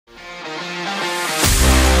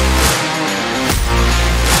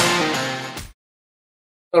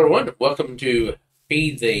Hello everyone, welcome to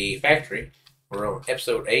Feed the Factory. We're on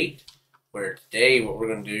episode 8, where today what we're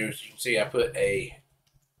going to do is you can see I put a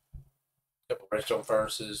couple redstone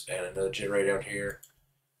furnaces and another generator down here.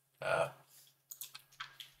 What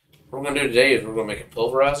we're going to do today is we're going to make a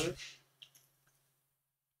pulverizer.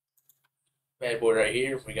 Bad boy right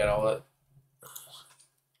here, we got all that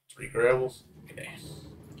 3 gravel. Okay.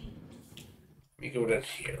 Let me go down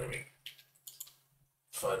here, there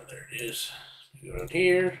it is. Go down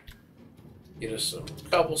here, get us some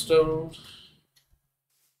cobblestone.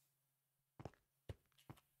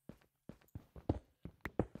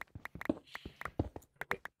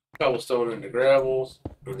 Cobblestone into gravel,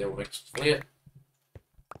 and then we'll make some flint.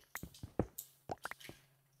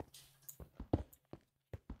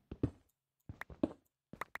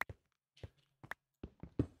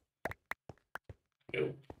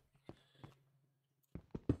 Go.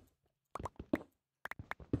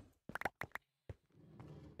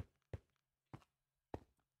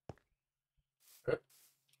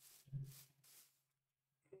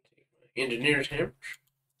 Engineer's hammer.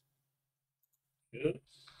 Good.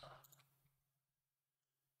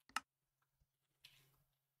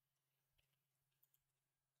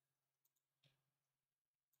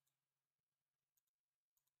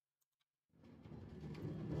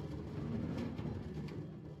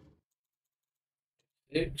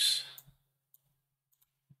 Six.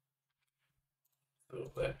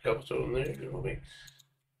 Throw that cobblestone there, and we'll make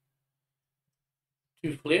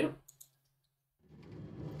 2 flint.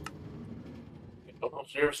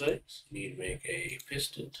 Almost everything. You need to make a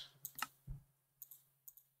piston.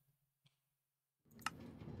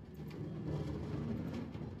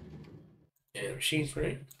 And a machine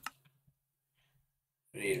frame.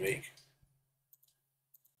 We need to make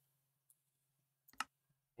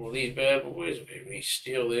one of these bad boys. Okay, we need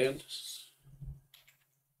steel then.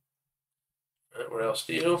 Alright, we're out of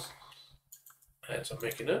steel. That's I'm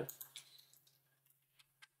making up.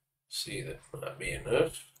 See, that might be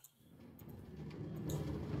enough.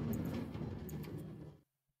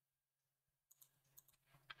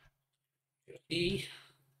 E.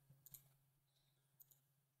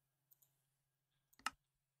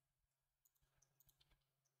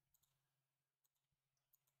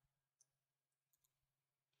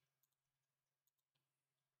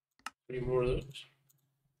 Three more of those.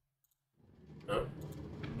 No.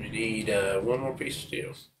 We need one more piece of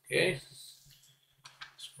steel. Okay.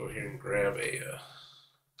 Let's go here and grab a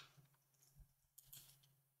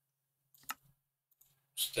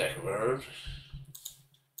stack of iron.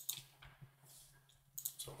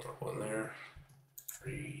 Somewhere up on there.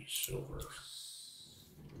 3 silver.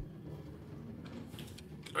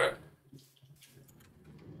 Alright.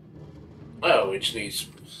 Oh, we just need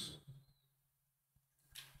some.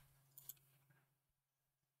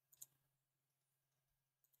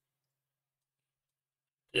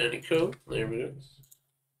 Tiny coat. There we go.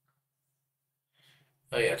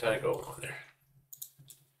 Oh yeah, tiny coat on there.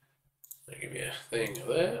 I'll give you a thing of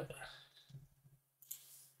that.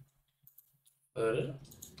 That it.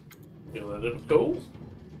 Fill that up coal.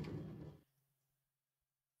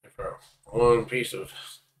 For one piece of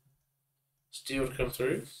steel to come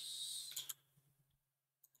through.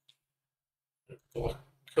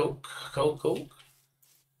 Coke, coke.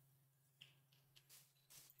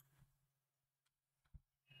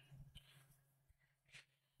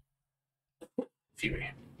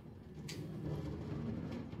 Fury.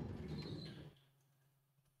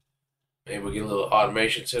 Maybe we'll get a little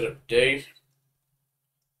automation set up today.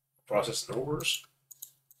 Processing ores.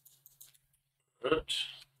 Right.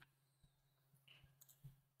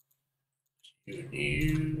 You and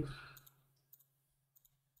you.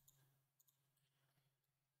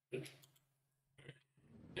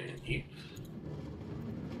 And you.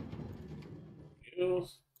 You.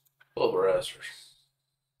 Pulverizers.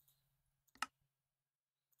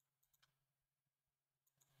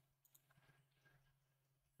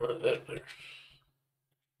 Right, that there.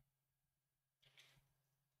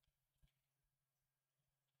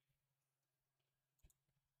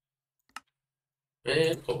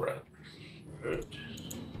 And pulverizer. Right.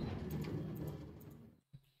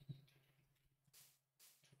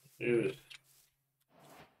 Do it.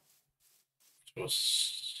 So we'll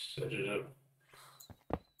set it up.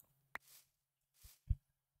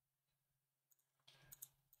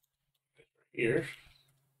 Here.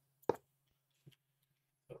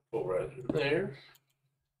 Pulverizer in there.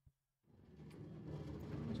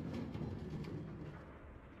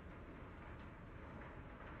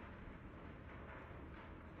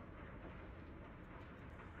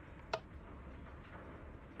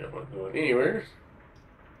 Not going anywhere.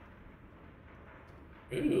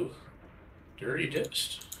 Ooh, dirty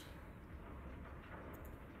dust.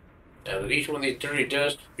 Now, did each one of these dirty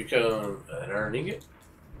dust become an iron ingot?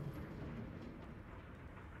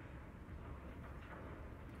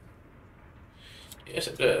 Yes,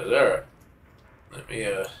 it does. Alright. Let me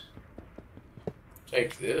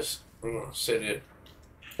take this. We're going to set it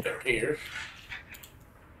down here.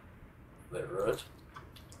 Let it run.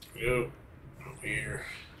 Go over here.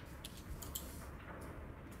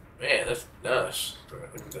 Man, that's nice.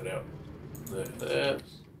 Alright, look that out. Look at that.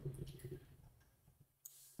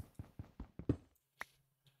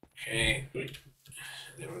 Okay, wait.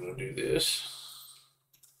 Then we're going to do this.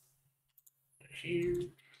 Right here.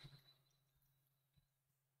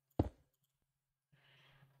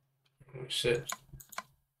 We set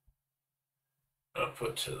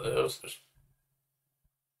output to those.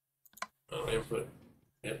 Oh, input.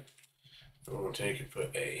 Yep. We're going to take and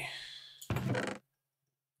put a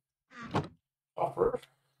popper.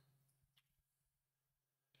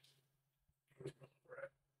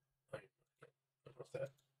 What's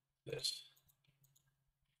that? This.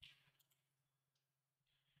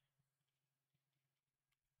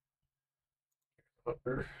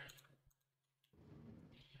 Popper.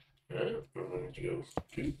 Alright, we're going to go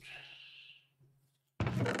shoot.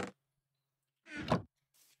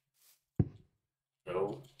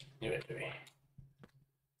 No, give it to me.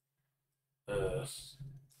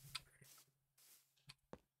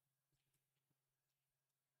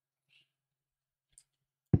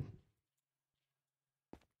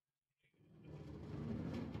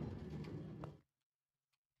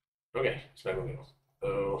 Okay, it's not gonna go.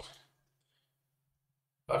 So,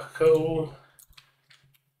 Baco.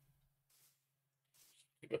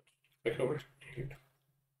 Back over. Here.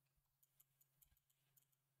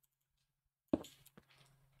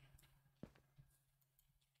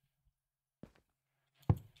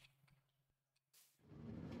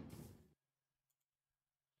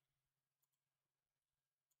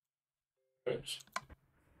 Right.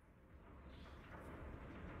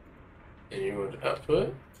 And you want to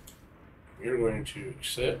output. You're going to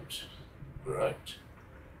accept. Right.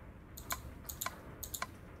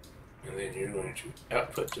 And then you're going to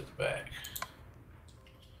output to the back.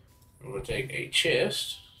 I'm going to take a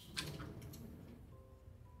chest.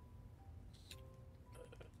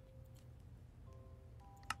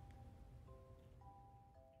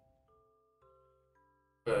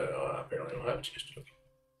 Apparently I don't have a chest. Okay.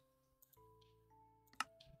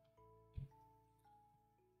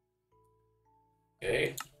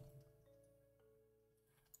 Okay.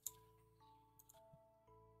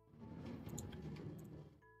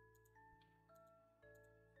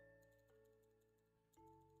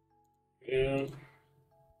 Yeah.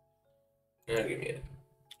 Now give me a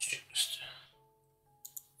chest.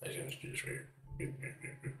 I'm going to do this right here.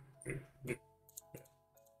 Give me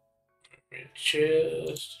a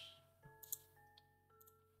chest.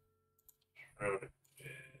 Round it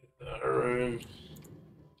with iron.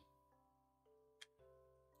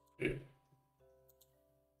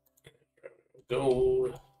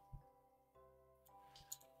 Gold.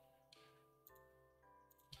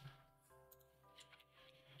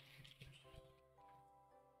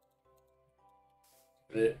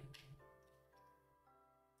 That.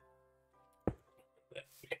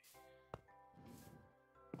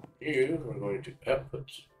 Here we're going to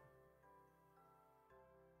output.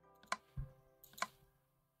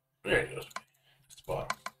 There it goes. That's the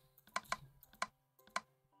bottom.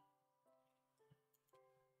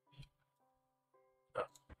 Oh.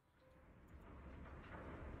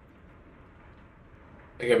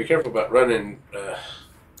 I gotta be careful about running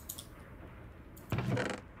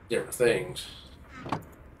different things.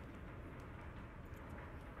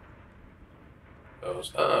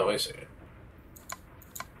 Oh, wait a second.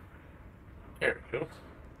 There we go.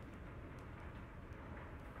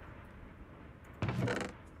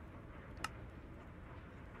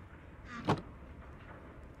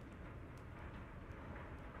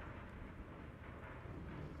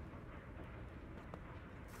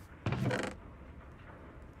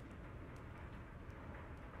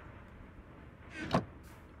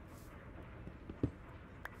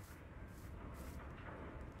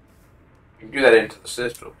 You can do that into the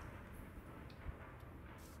system.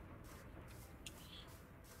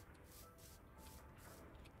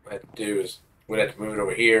 What I have to do is we'd have to move it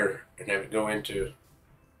over here and have it go into.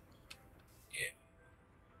 Yeah.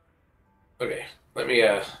 Okay. Let me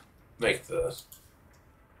make the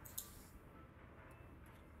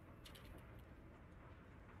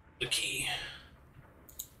key.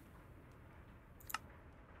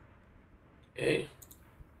 Okay.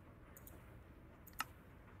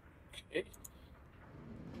 Okay.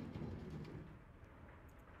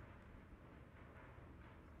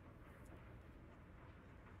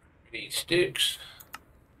 We need sticks.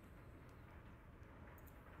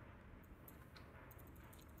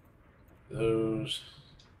 Those.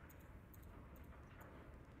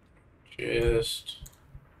 Just.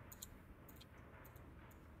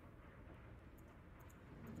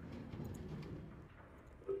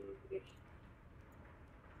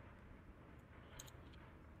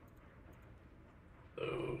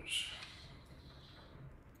 Those.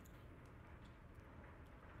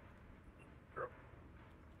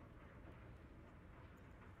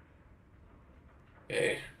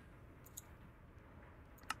 Okay.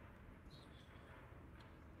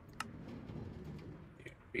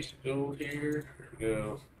 Piece of gold here. There we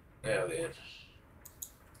go. Now then.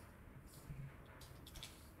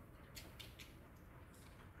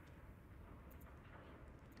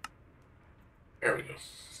 There we go.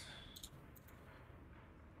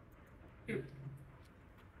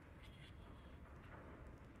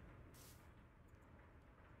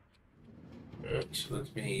 Alright, so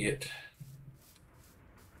let me get.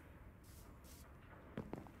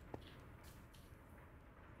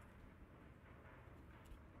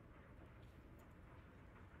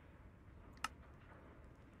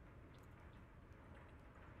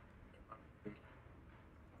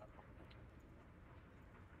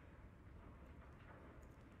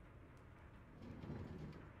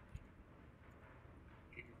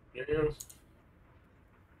 Down.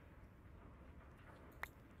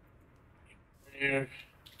 There.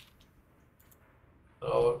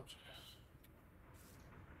 Oh,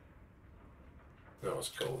 that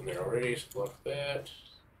was cold in there already, so block that.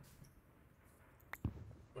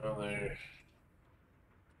 Well, there.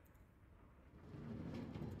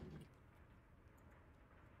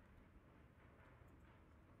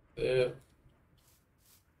 That.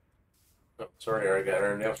 Oh, sorry, I already got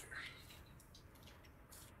ironed out here.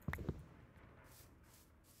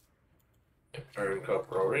 Iron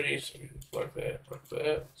copper already, so we just block that, block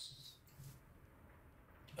that.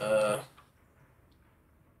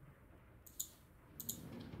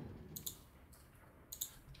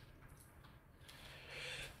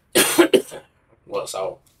 Well,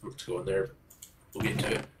 salt. Let's go in there. We'll get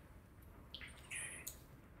to it.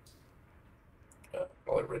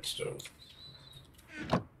 Call it redstone.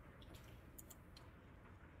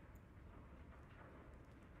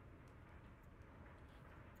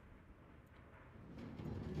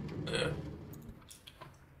 Yeah.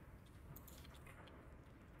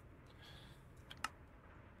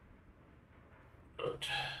 But,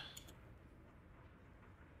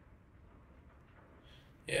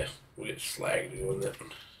 yeah, we'll get slag doing that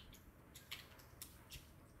one.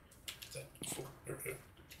 Yeah.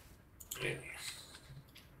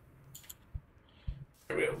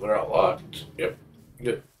 There we go. They're all locked. Yep.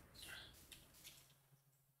 Good.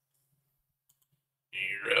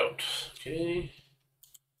 You're out. Okay.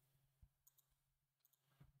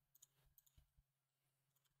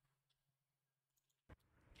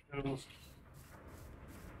 Go.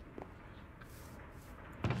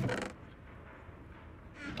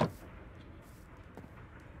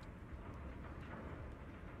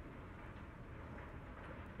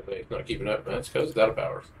 It's not keeping up. That's because it's out of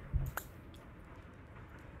power.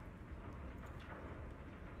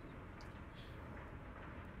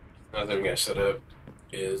 Another thing I set up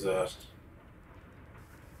is a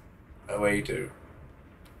way to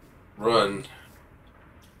run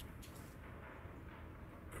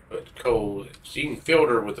but cold. So you can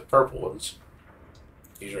filter with the purple ones.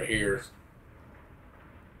 These right here.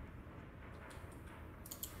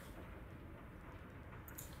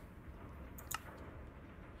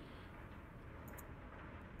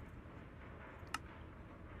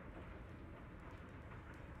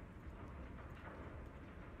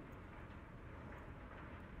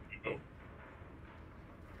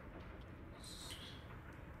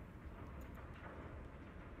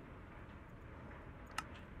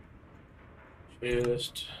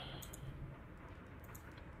 Just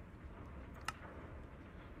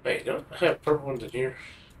wait, don't I have purple ones in here?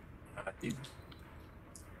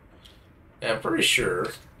 I'm pretty sure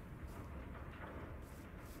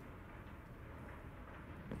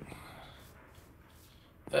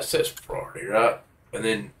that says priority, right? And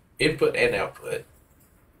then input and output.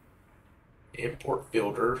 Import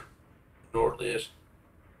filter, ignore this.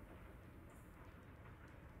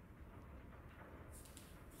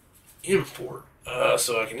 Import.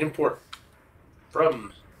 So I can import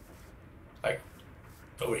from like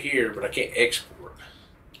over here, but I can't export.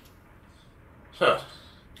 Huh.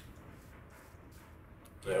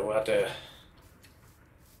 Yeah, we'll have to.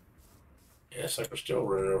 Yeah, it's like we're still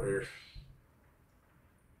running over here.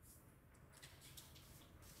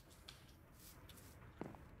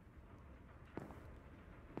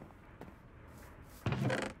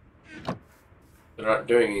 They're not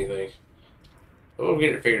doing anything. But we'll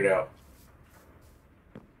get it figured out.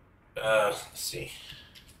 Let's see.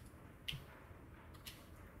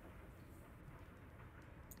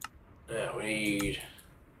 Now we need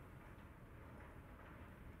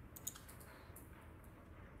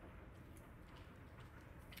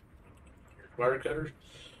wire cutters.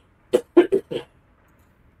 There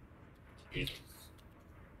we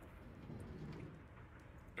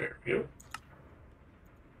go.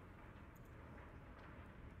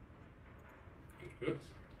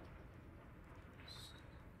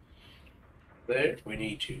 There, we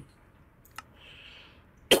need to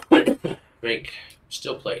make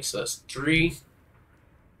steel plates. So that's 3.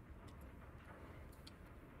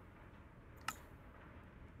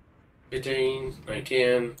 15,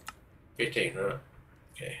 10, 15, right?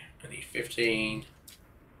 Okay, I need 15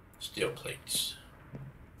 steel plates.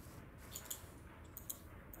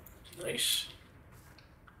 Nice.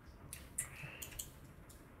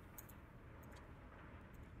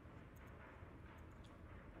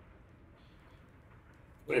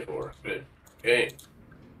 Good. Okay.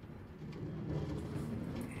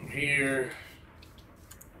 Here.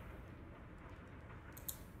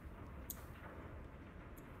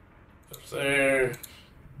 Up there.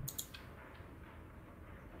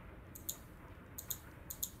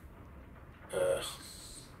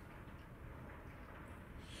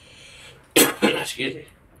 Excuse me.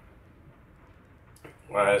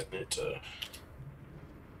 Why isn't it,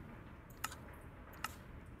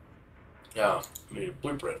 I need a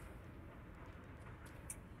blueprint.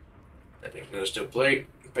 I think I'm gonna still plate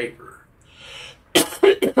and paper.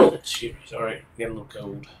 Excuse me, sorry, getting a little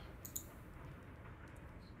cold.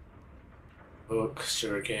 Book,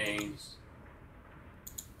 sugarcane,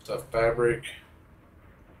 tough fabric,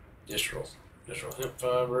 distral hemp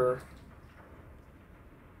fiber.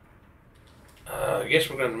 I guess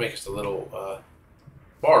we're gonna make us a little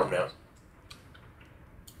barb now.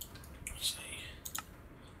 Let's see.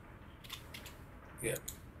 Yeah,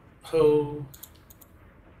 hoe.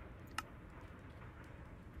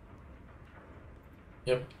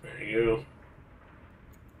 Yep, there you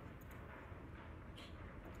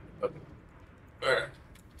go. Alright.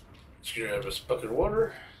 Let's grab us a bucket of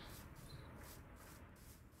water.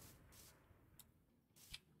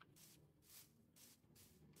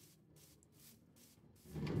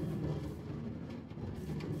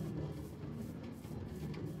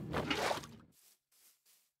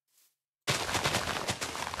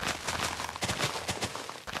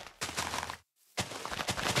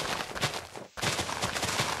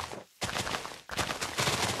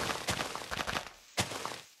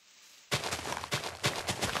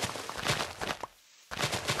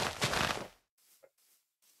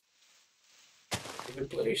 Good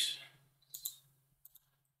place.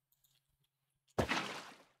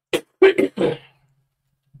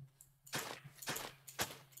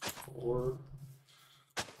 Four,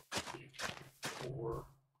 four,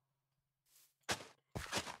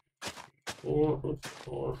 four,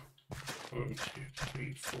 four. 1, 2,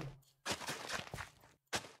 3, 4.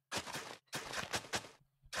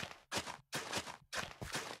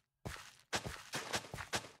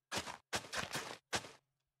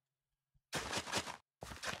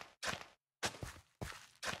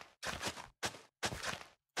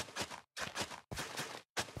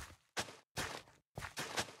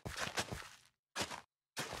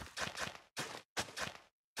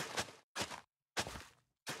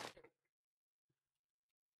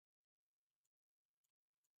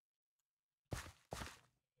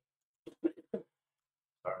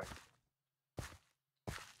 All right.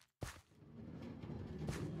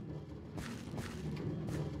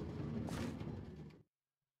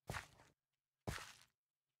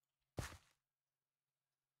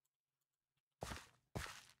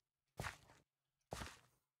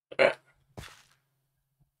 All right.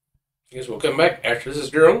 I guess we'll come back after this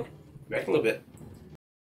is grown. Back in a little bit.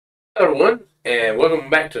 Hello, everyone, and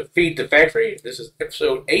welcome back to Feed the Factory. This is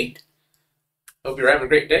episode 8. Hope you're having a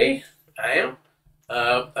great day. I am.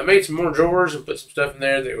 I made some more drawers and put some stuff in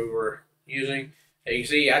there that we were using. As you can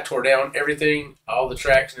see, I tore down everything, all the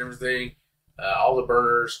tracks and everything, all the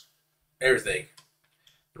burners, everything.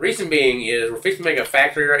 The reason being is we're fixing to make a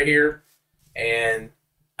factory right here, and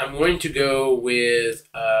I'm going to go with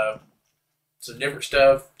some different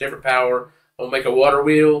stuff, different power. I'll make a water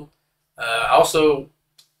wheel. Also,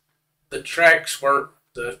 the tracks weren't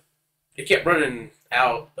it kept running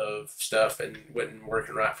out of stuff and wasn't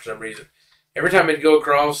working right for some reason. Every time it'd go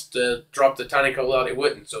across to drop the tiny coal out, it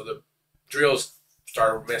wouldn't. So the drills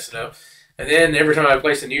started messing up. And then every time I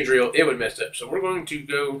placed a new drill, it would mess up. So we're going to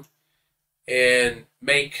go and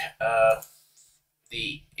make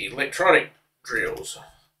the electronic drills.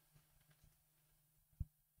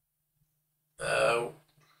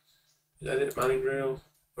 Is that it, mining drill?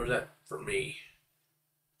 Or is that for me?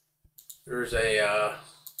 There's a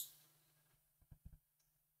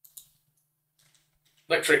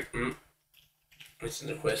electric. It's in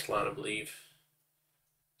the quest line, I believe.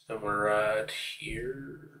 Somewhere right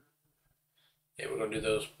here. Yeah, we're gonna do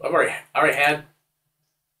those. I already had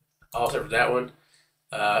all except for that one.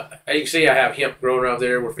 As you can see, I have hemp growing out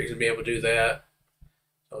there. We're fixing to be able to do that.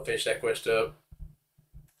 I'll finish that quest up.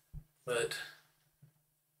 But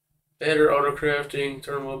better auto crafting,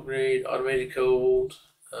 thermal upgrade, automated cold.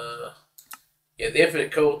 Yeah, the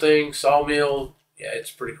infinite cold thing, sawmill. Yeah,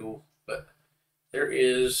 it's pretty cool. But there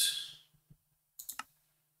is.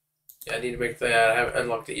 Yeah, I need to make that. I haven't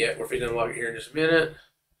unlocked it yet. We're fixing to unlock it here in just a minute.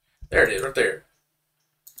 There it is, right there.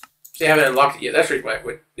 See, I haven't unlocked it yet. That's the reason why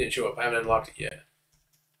it didn't show up. I haven't unlocked it yet.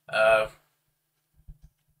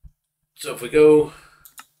 So if we go,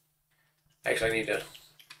 actually I need to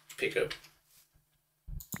pick up.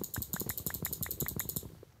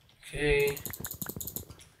 Okay.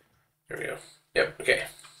 There we go. Yep, okay.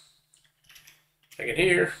 Back in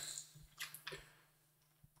here.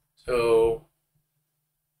 So,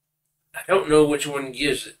 I don't know which one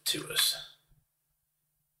gives it to us.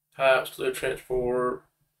 Pipes, fluid transport,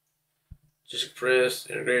 just press,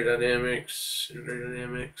 integrated dynamics,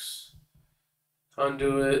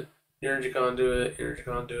 conduit, energy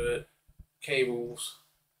conduit, cables,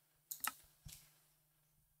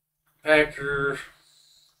 compactor,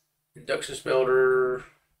 induction smelter,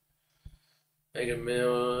 mega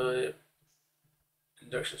mill,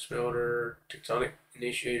 induction smelter, tectonic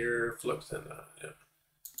initiator, flux, and yeah.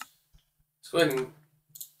 Let's go ahead and,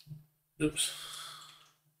 oops,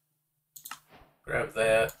 grab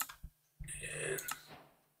that, and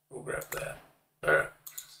we'll grab that. All right.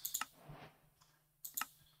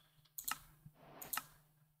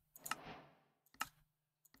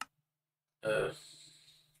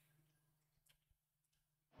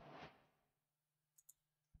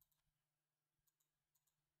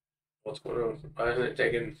 What's going on? Why isn't it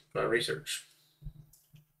taking my research?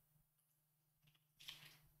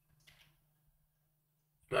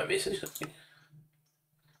 Am I missing something?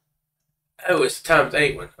 Oh, it's the times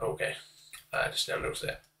 8 one. Okay. I just now noticed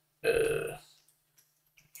that.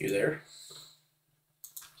 You there?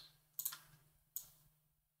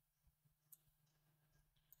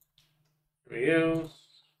 There we go.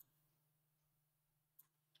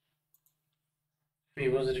 How many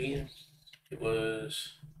was it again? It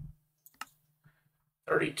was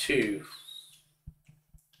 32.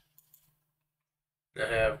 I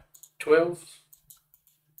have 12.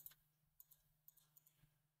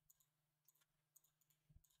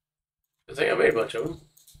 I think I made a bunch of them.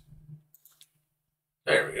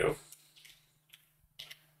 There we go.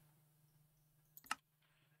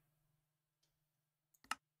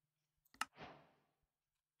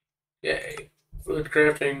 Yay. Fluid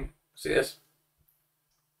crafting. See, that's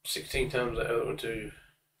 16 times the other one, too.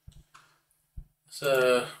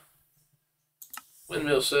 So,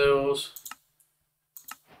 windmill cells.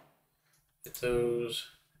 Get those.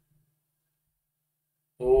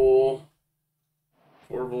 Wool.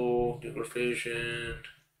 Portable, nuclear fission.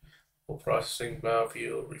 Wool processing,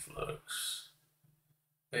 biofuel, reflux.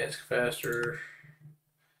 Advanced capacitor.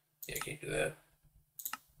 Yeah, can't do that.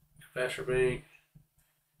 Capacitor bank.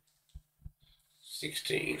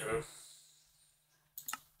 16, huh?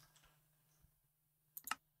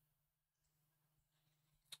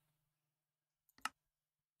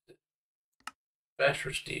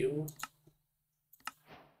 Faster steel.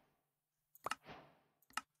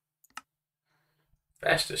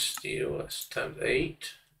 Fastest steel, that's times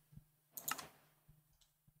 8.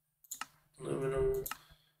 Aluminum.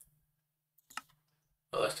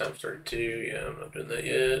 Oh, that's times 32. Yeah, I'm not doing that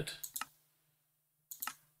yet.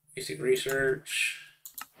 Basic research.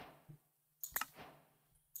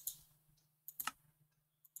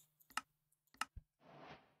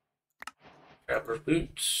 Traveler's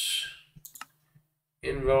boots.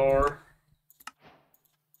 Invar.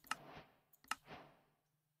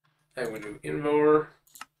 I'm going to do Invar.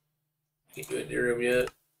 Can't do a Derium yet.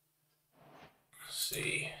 Let's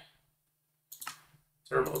see.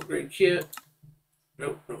 Thermal upgrade kit.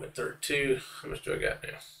 Nope, I'm at 32. How much do I got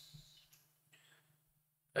now?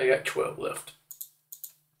 I got 12 left.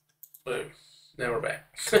 Boom. Now we're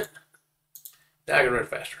back. Now I can run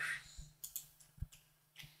faster.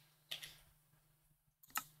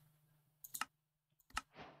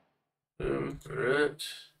 Boom. Alright.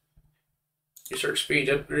 Research speed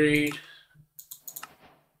upgrade.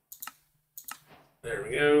 There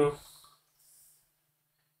we go.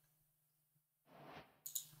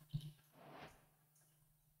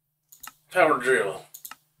 Power drill.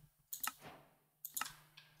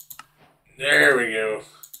 There we go.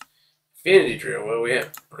 Infinity drill. Well, we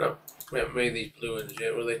haven't made these blue ones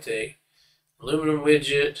yet. What do they take? Aluminum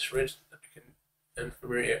widget. Red.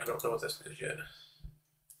 I don't know what this is yet.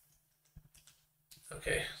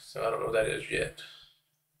 Okay, so I don't know what that is yet.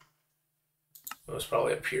 Well, it's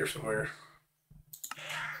probably up here somewhere.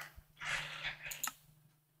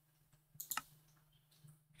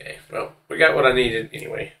 Okay, well, we got what I needed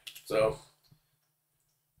anyway. So,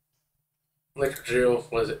 electric drill,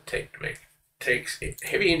 what does it take to make? It takes a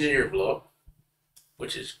heavy engineered block,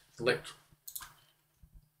 which is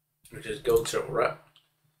gold silver, right?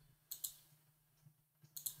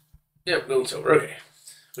 Yep, gold silver. Okay,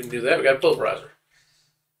 we can do that. We got a pulverizer.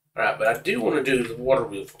 All right, but I do want to do the water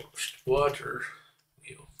wheel first. Water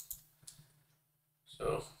wheel.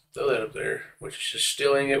 So throw that up there, which is just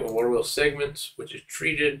stilling it with water wheel segments, which is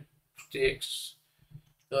treated sticks.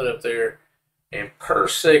 Throw it up there, and per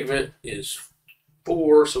segment is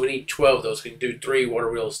 4, so we need 12 of those. We can do 3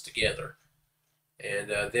 water wheels together, and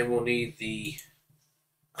then we'll need the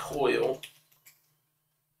coil.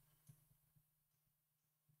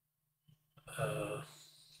 I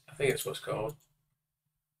think that's what it's called.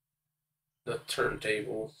 The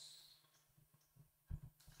turntable.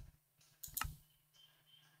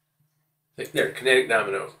 There, kinetic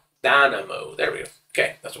dynamo. Dynamo. There we go.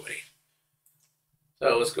 Okay, that's what we need.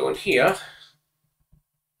 So let's go in here.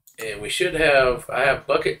 And we should have, I have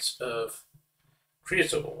buckets of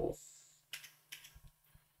crucible.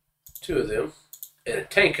 2 of them. And a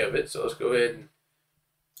tank of it. So let's go ahead and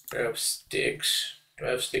grab sticks. Do I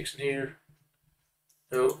have sticks in here?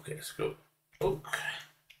 No. Okay, let's go. Oh.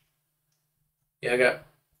 Yeah,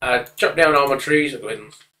 I chopped down all my trees. I'll go ahead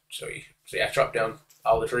and show you. See, I chopped down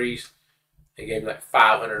all the trees. They gave me like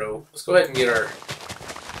 500 oak. Let's go ahead and get our,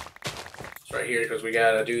 it's right here because we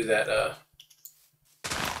gotta do that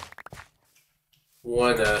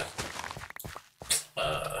one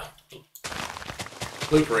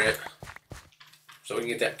blueprint so we can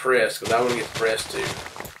get that press, because I want to get the press too.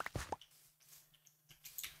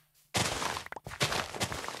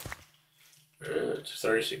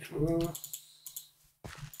 36 more.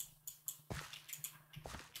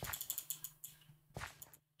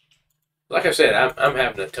 Like I said, I'm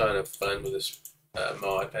having a ton of fun with this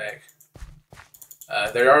mod pack.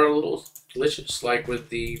 There are a little glitches, like with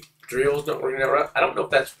the drills not working out right. I don't know if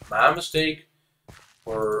that's my mistake,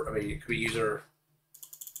 or, I mean, it could be user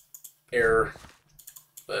error,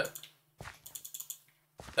 but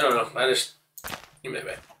I don't know. I just, give me that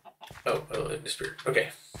back. Oh, it disappeared. Okay.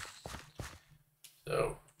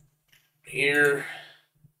 So, here.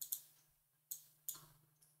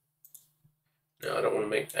 No, I don't want to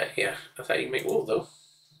make, yeah, I thought you could make wool, though.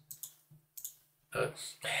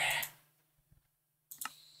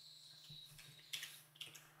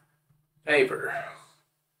 Paper.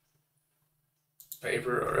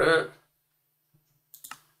 Paper, alright.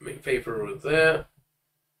 Make paper with that.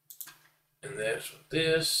 And that's with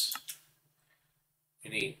this. We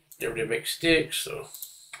need everybody to make sticks, so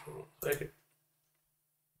hold on a second.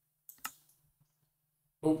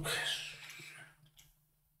 Oop.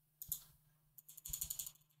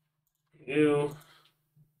 You.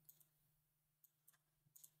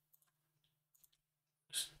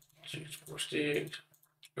 Six more sticks.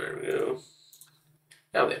 There we go.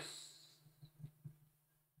 Now then.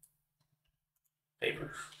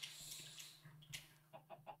 Paper.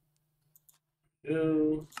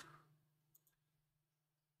 Go.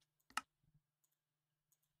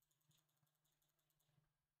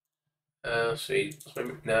 Let's see. Let's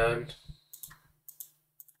make 9.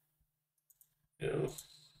 Go.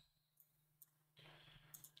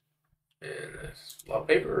 And that's a lot of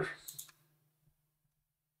paper.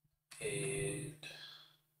 And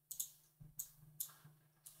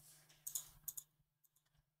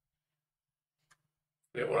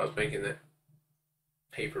forget what I was making that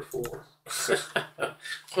paper for.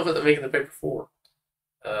 What was I making the paper for?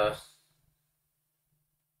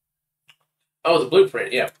 Oh, the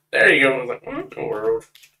blueprint. Yeah, there you go. I was like, what in the world?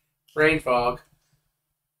 Rain fog.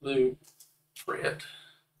 Blueprint.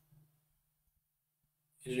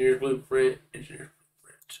 Engineer blueprint. Engineer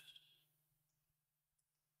blueprint.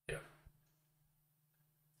 Yeah.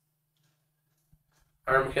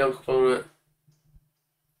 Iron mechanical component.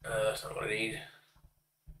 That's not what I need.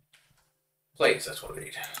 Plates, that's what I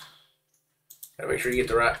need. Gotta make sure you get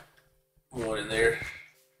the right one in there.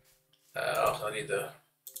 Also, I need the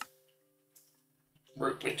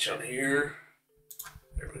workbench on here.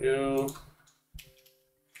 There we go.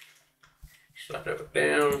 Slap that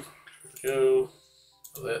down. There we go.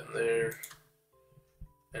 Put that in there.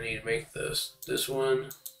 I need to make this one.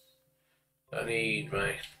 I need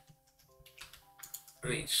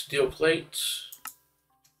steel plates.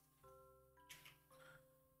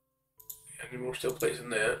 I need more steel plates than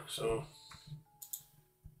that. So,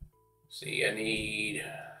 see, I need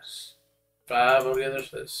 5 altogether.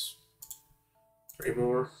 So that's 3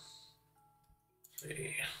 more.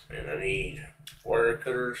 See, and I need wire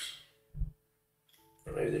cutters.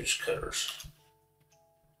 Or maybe they're just cutters.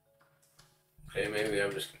 Okay, maybe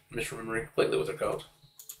I'm just misremembering completely what they're called.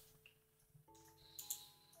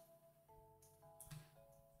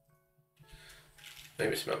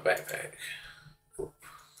 Maybe it's my backpack. Oop.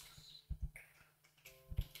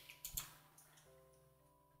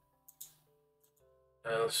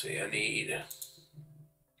 Let's see, I need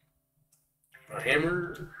my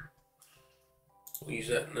hammer. We'll use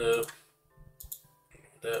that enough.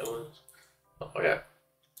 That one. Oh, I got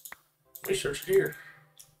research here.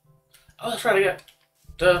 Oh, that's right, I got.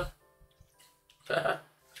 Duh.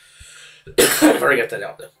 I've already got that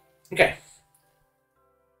out though. Okay.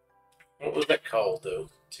 What was that called though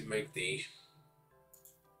to make the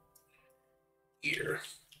ear?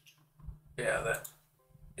 Yeah, that.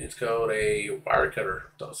 It's called a wire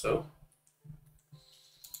cutter. Thought so.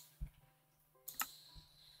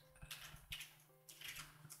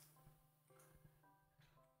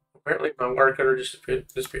 Apparently, my wire cutter just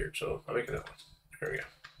disappeared, so I'll make another one. There we go.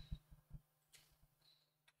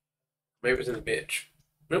 Maybe it's in the bench.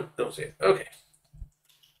 Nope, don't see it. Okay.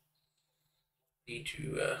 Need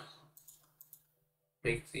to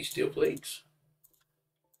make these steel plates.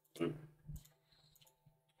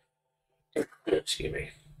 Excuse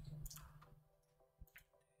me.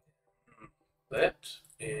 That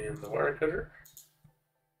and the wire cutter.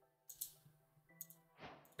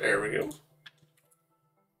 There we go.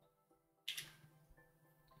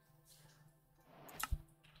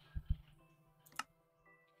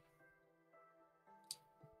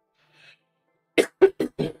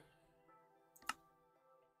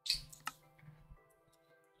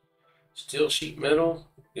 Steel sheet metal.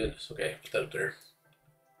 Goodness. Okay, put that up there.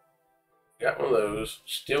 Got one of those.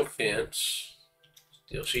 Steel fence.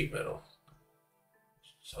 Steel sheet metal.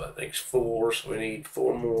 So that makes 4. So we need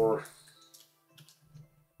 4 more.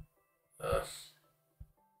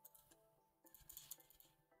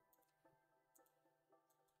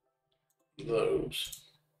 Those.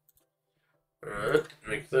 Alright,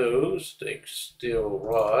 make those. Take steel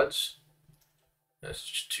rods. That's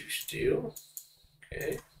just 2 steel.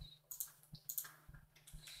 Okay.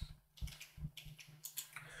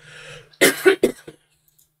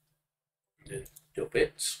 Then steel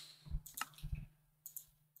bits.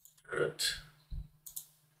 Alright.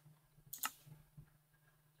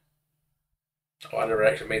 Oh, I never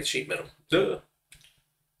actually made the sheet metal. Duh.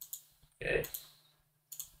 Okay.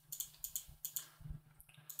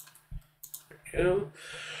 There we go.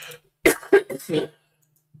 It's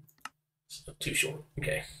not too short.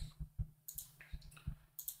 Okay.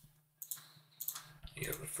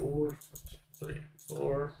 And 4, 3,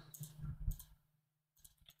 4.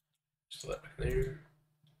 Just that back there.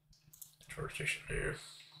 Charge station there.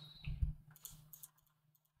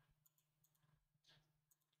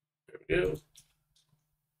 There we go.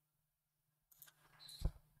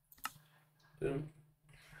 Boom.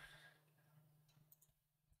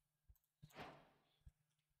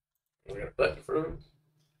 We got a button for them.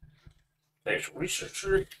 Actual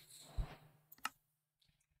researcher.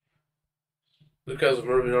 Because of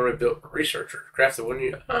Mervin already built a researcher. Crafted one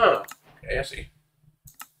unit. Ah, okay, I see.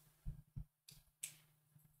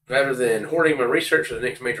 Rather than hoarding my research for the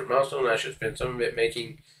next major milestone, I should spend some of it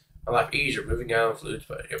making my life easier, moving out of fluids.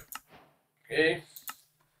 But yep. Okay.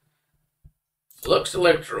 Flux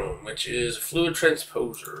electron, which is a fluid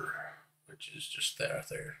transposer, which is just that right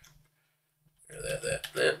there.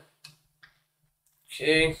 That.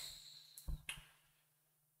 Okay.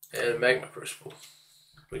 And magma crucible.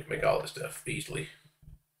 We can make all this stuff easily.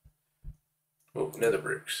 Oh, nether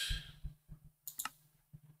bricks.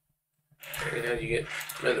 Okay, how do you get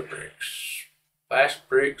nether bricks? Blast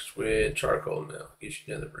bricks with charcoal now. Gives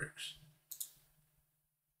you nether bricks.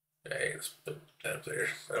 Okay, let's put that up there.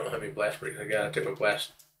 I don't have any blast bricks. I took my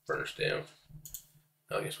blast furnace down.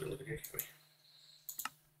 I guess we look at here, can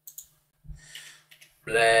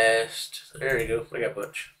we? Blast. There you go. I got a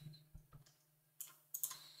bunch.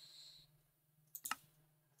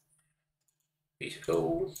 Piece of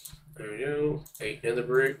coal. There we go. 8 nether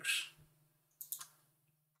bricks.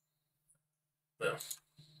 Well,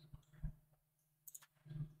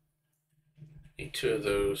 need 2 of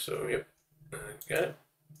those, so yep. Got it.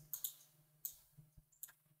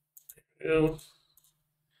 There we go.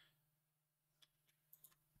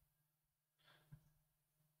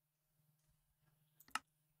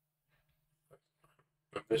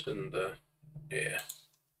 I'm missing the, yeah.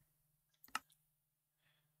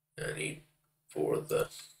 I need for the,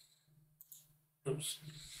 oops.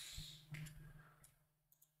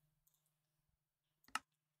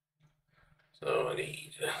 So I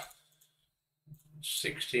need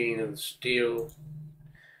 16 of the steel.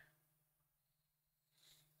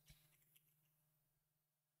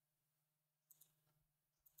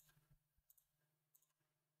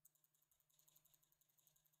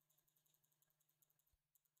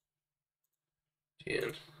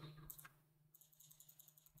 Ten.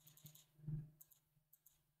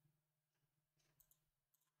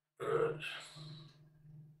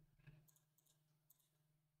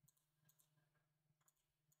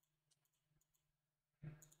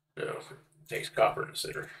 No, it takes copper to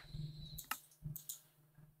center.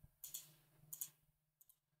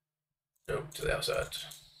 No, to the outside.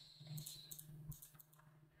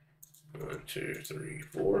 1, 2, 3,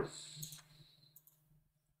 4.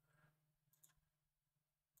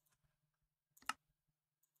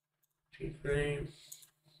 Two frame.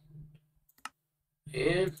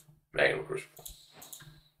 And magnum crucible.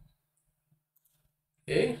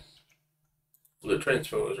 Okay. The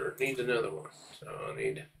transposer needs another one. So I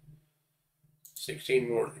need 16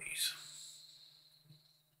 more of these.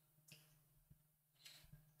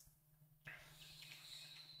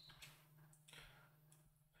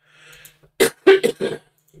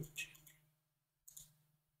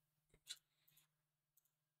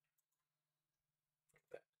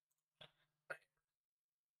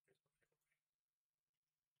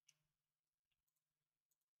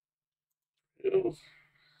 Go.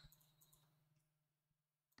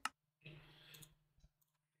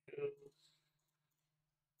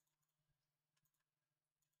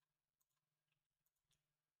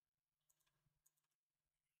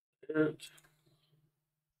 Go.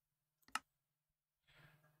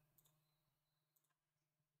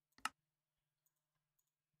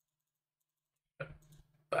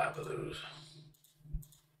 5 of those.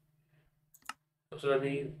 That's what I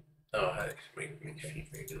need. Oh, I make me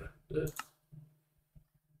do that.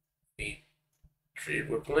 Need treated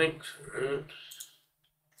wood planks. Alright.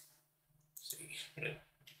 See,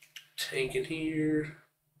 tank in here.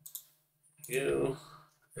 Go.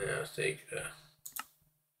 Now let's take.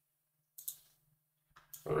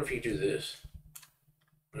 I wonder if you do this.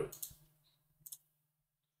 Nope.